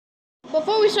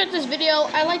Before we start this video,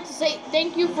 I'd like to say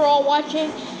thank you for all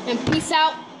watching and peace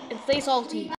out and stay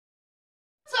salty.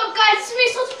 What's up guys, it's me,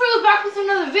 saltypringles, back with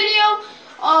another video.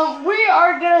 We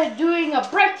are doing a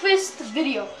breakfast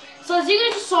video. So as you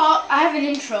guys just saw, I have an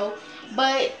intro,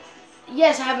 but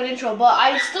yes, I have an intro, but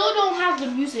I still don't have the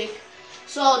music.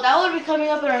 So that will be coming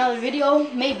up in another video,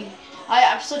 maybe.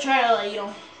 I'm still trying to, like,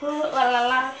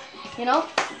 you know.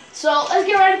 So let's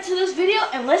get right into this video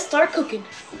and let's start cooking.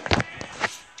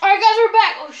 Alright guys, we're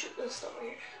back. Oh shoot, let's stop right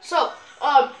here. So,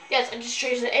 yes, I just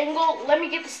changed the angle. Let me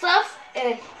get the stuff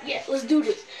and yeah, let's do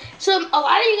this. So a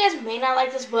lot of you guys may not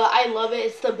like this, but I love it.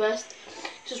 It's the best.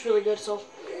 It's just really good. So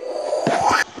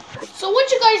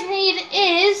what you guys need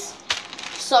is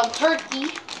some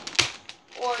turkey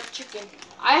or chicken.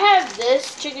 I have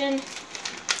this chicken.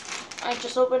 I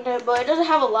just opened it, but it doesn't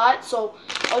have a lot, so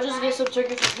I'll just get some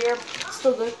turkey from here. It's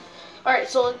still good. Alright,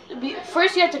 so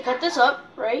first you have to cut this up,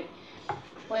 right?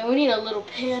 Wait, we need a little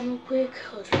pan real quick.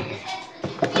 Oh, it's right here.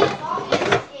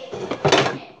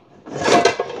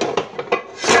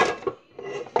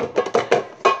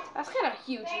 That's kind of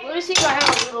huge. Let me see if I have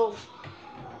a little,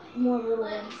 more little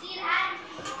one.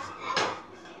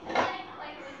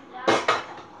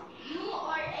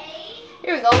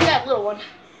 Here we go. We got a little one.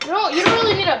 You don't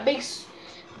really need a big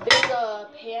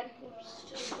pan. Oops,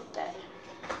 just like that.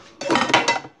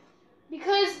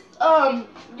 Because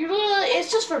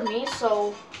it's just for me,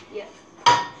 so yeah.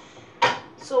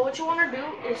 So what you want to do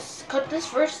is cut this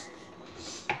first.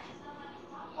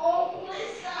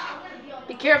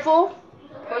 Be careful.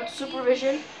 Put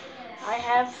supervision. I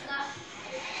have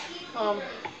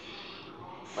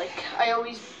like I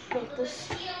always make this.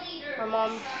 My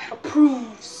mom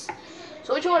approves.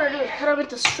 So what you want to do is cut them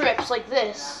into strips like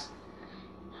this.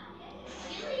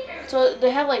 So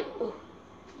they have like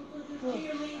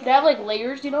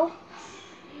layers, you know.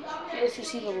 You guys can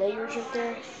see the layers right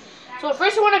there. So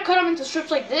first you want to cut them into strips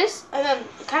like this, and then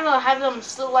kind of have them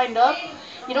still lined up.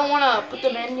 You don't want to put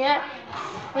them in yet.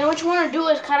 And then what you want to do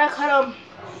is kind of cut them.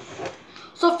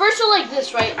 So first you're like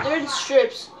this, right? They're in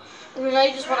strips, and then now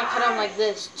you just want to cut them like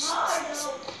this. So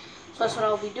that's what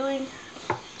I'll be doing.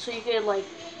 So you can like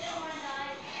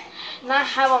not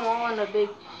have them all in a big.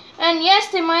 And yes,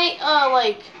 they might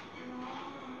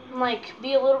like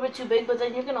be a little bit too big, but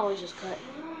then you can always just cut.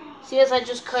 See, as I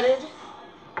just cut it.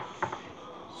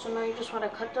 So now you just want to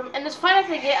cut them, and it's fine if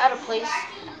they get out of place.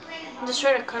 Just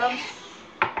try to cut them,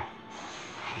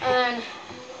 and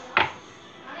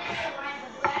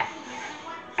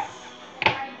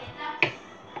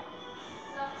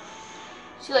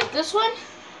see, like this one.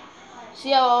 See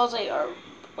how I was like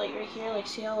right here, like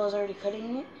see how I was already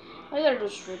cutting it. All you gotta do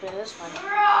is strip it. That's fine.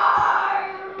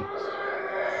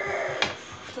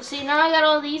 So see, now I got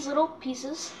all these little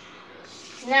pieces.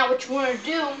 Now what you want to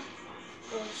do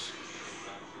is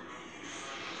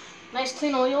nice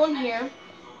clean oil in here.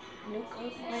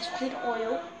 Nice clean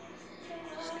oil.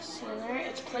 Just see in there.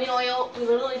 It's plain oil. We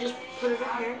literally just put it in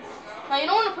here. Now you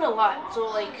don't want to put a lot. So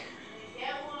like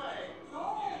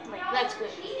that's good.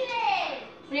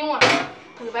 What do you want?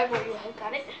 Put it back where you had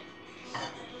got it.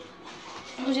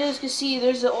 As you guys can see,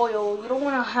 there's the oil. You don't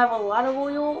want to have a lot of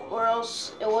oil, or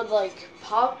else it would like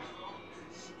pop.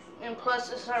 And plus,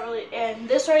 it's not really. And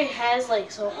this already has like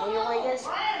some oil, I guess.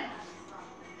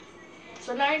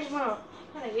 So now you just want to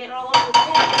kind of get it all over the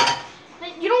pan.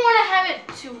 You don't want to have it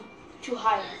too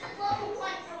high.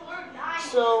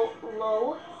 So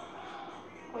low,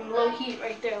 on low heat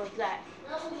right there, like that.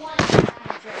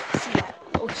 See that?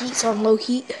 Low heat. So on low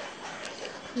heat.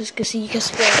 Just can see, you can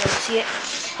see it.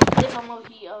 It's on low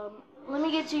heat. Let me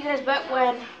get to you guys back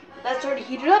when that's already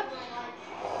heated up.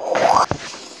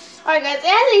 Alright guys, it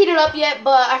hasn't heated up yet,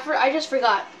 but I just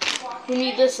forgot. We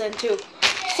need this in too.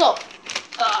 So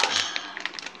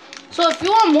if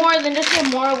you want more, then just get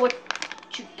more of what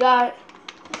you got.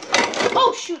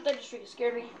 Oh shoot, that just freaking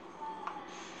scared me.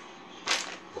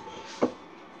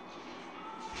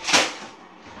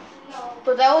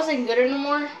 But that wasn't good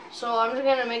anymore, so I'm just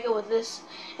gonna make it with this.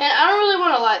 And I don't really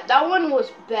want a lot. That one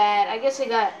was bad. I guess it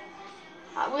got.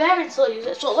 We haven't still used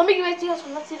it. So let me get back to you guys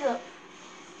when let's heat it up.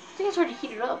 I think it's already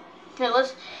heated up. Okay,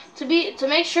 to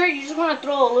make sure, you just want to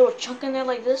throw a little chunk in there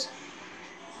like this.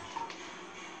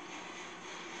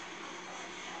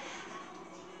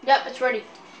 Yep, it's ready.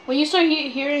 When you start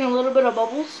hearing a little bit of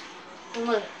bubbles, and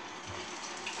look,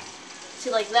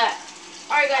 see, like that.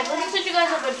 All right, guys, let me set you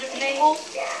guys up a different angle.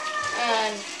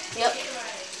 And yep.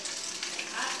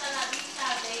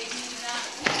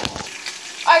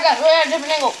 Alright guys, we're at a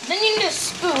different angle. Then you need a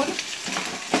spoon.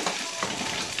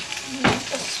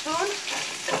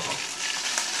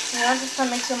 Now just to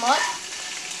mix them up.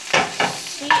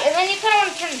 See, and then you kind of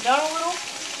want to turn it down a little.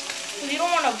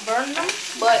 burn them,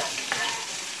 but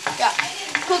yeah.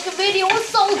 Cook a video with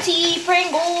salty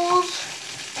Pringles.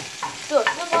 Look,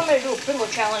 if I'm gonna do a Pringle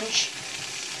challenge,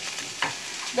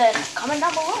 then comment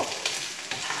down below.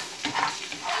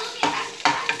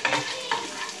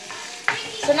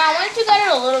 So now once you got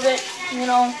it a little bit, you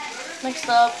know, mixed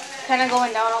up, kind of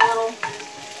going down a little,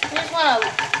 you just want to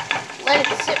let it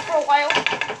sit for a while.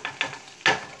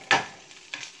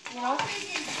 You know,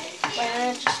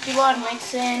 let it just keep on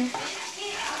mixing.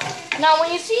 Now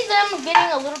when you see them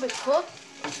getting a little bit cooked,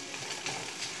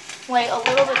 then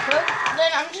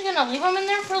I'm just gonna leave them in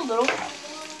there for a little.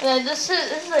 This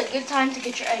is a good time to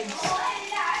get your eggs.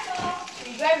 So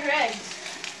you grab your eggs.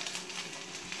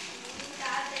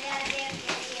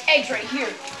 Eggs right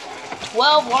here.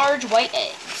 12 large white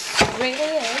eggs. Great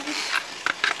eggs.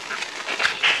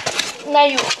 Now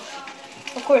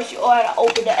of course, you ought to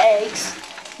open the eggs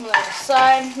from the other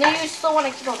side. Then you still want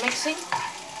to keep on mixing.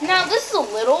 Now this is a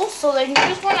little, so then you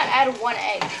just want to add one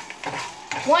egg.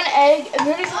 One egg, and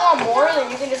then if you want more, then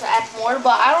you can just add more.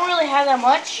 But I don't really have that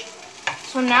much,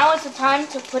 so now it's the time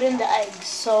to put in the eggs.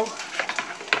 So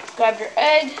grab your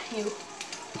egg,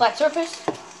 flat surface,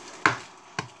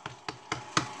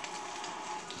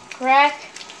 crack,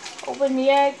 open the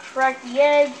egg, crack the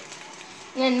egg,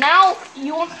 and then now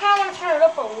you kind of want to turn it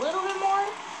up a little bit more,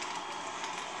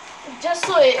 just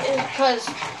so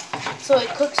it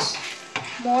cooks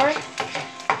more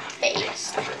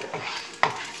fast.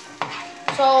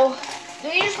 So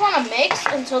then you just want to mix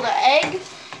until the egg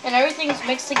and everything's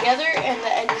mixed together and the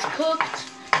egg is cooked.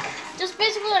 Just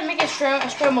basically like making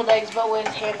scrambled eggs, but with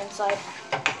ham inside.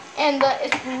 And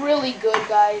it's really good,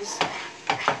 guys.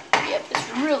 Yep, it's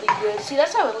really good. See,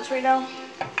 that's how it looks right now.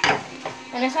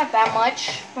 And it's not that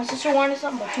much. My sister wanted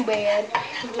something, but too bad,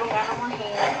 because we don't got no more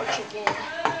ham or chicken.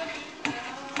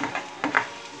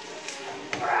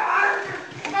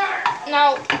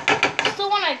 Now, you still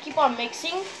want to keep on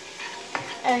mixing,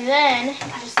 and then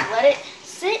just let it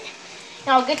sit.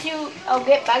 And I'll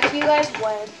get back to you guys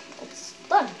when it's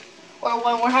done, or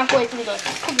when we're halfway through the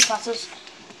cooking process.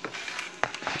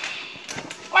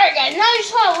 Alright guys, now you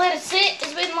just want to let it sit.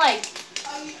 It's been like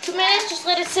 2 minutes. Just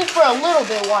let it sit for a little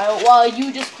bit while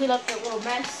you just clean up the little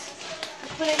mess.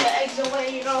 Just putting the eggs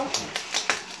away, you know.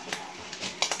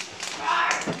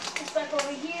 Put this back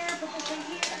over here. Put this in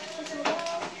here. Put this in the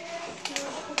wall.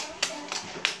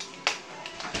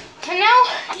 And now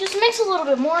you just mix a little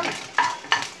bit more.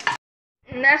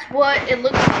 And that's what it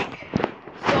looks like.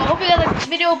 So I hope you guys like this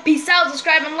video. Peace out.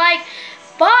 Subscribe and like.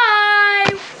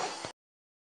 Bye.